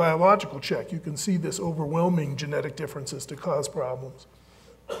sort of biological check. You can see this overwhelming genetic differences to cause problems.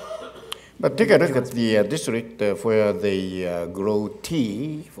 But take a look at the district where they grow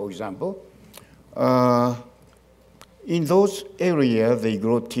tea, for example. In those areas they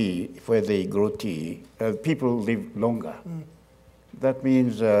grow tea, where they grow tea, people live longer. That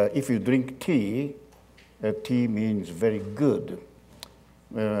means if you drink tea, tea means very good.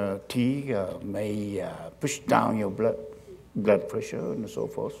 Tea may push down your blood pressure and so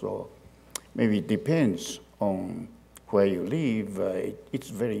forth. So maybe it depends on where you live. It's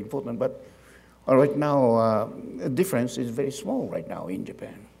very important. But right now, the difference is very small right now in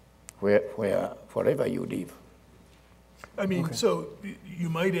Japan, wherever you live. I mean, so you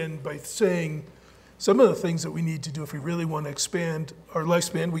might end by saying some of the things that we need to do if we really want to expand our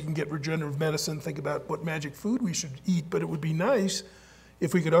lifespan. We can get regenerative medicine, think about what magic food we should eat, but it would be nice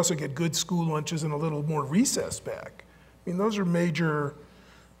if we could also get good school lunches and a little more recess back. I mean, those are major,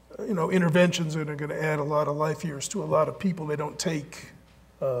 you know, interventions that are going to add a lot of life years to a lot of people. They don't take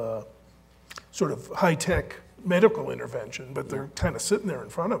sort of high-tech medical intervention, but they're kind of sitting there in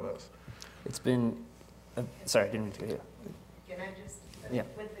front of us. It's been, sorry, I didn't mean to hear. Can I just,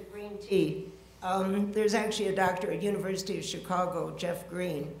 with the green tea, there's actually a doctor at University of Chicago, Jeff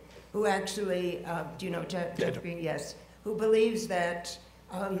Green, who actually, do you know Jeff Green? Yes, who believes that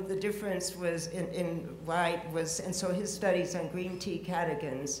the difference was in why it was, and so his studies on green tea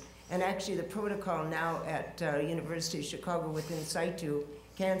catechins, and actually the protocol now at University of Chicago with in situ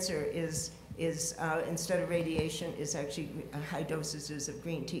cancer is instead of radiation is actually high dosages of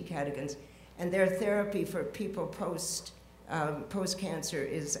green tea catechins, and their therapy for people post-cancer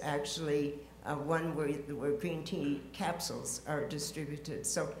is actually one where green tea capsules are distributed.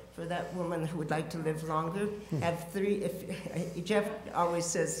 So for that woman who would like to live longer, have 3, Jeff always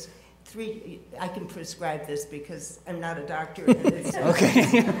says 3, I can prescribe this because I'm not a doctor. And it's,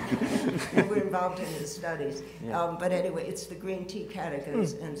 okay. we're involved in his studies. Yeah. But anyway, it's the green tea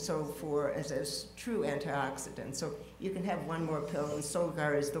catechins, and so as a true antioxidant. So you can have one more pill, and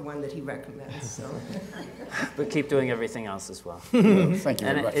Solgar is the one that he recommends. So. But keep doing everything else as well. Thank you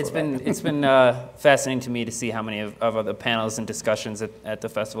very much. It's been fascinating to me to see how many of the panels and discussions at the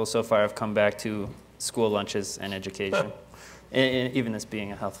festival so far have come back to school lunches and education. Even this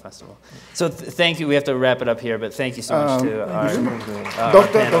being a health festival. So thank you. We have to wrap it up here, but thank you so much to our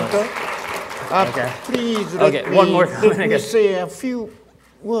Doctor, okay. Please let me say a few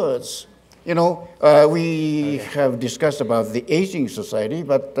words. You know, we have discussed about the aging society,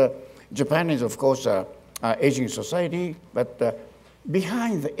 but Japan is, of course, an aging society, but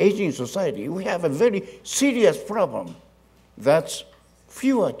behind the aging society, we have a very serious problem. That's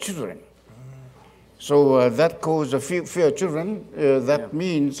fewer children. So that causes fewer children. That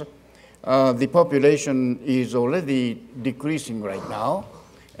means the population is already decreasing right now,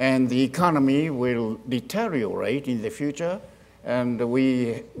 and the economy will deteriorate in the future. And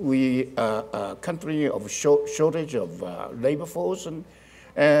we are a country of shortage of labor force, and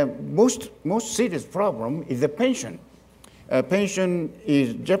most serious problem is the pension.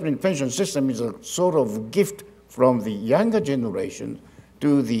 Japanese pension system is a sort of gift from the younger generation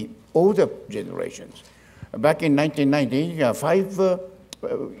to the older generations. Back in 1990,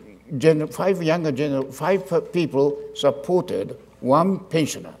 five people supported one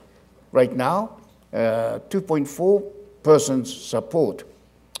pensioner. Right now, 2.4 persons support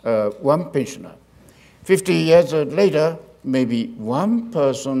one pensioner. 50 years later, maybe one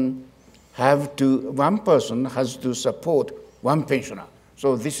person has to support one pensioner.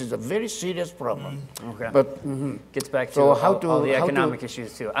 So this is a very serious problem. Okay. But gets back to all the economic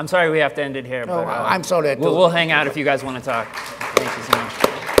issues too. I'm sorry we have to end it here. No, but I'm sorry. We'll hang out if you guys want to talk. Thank you so much.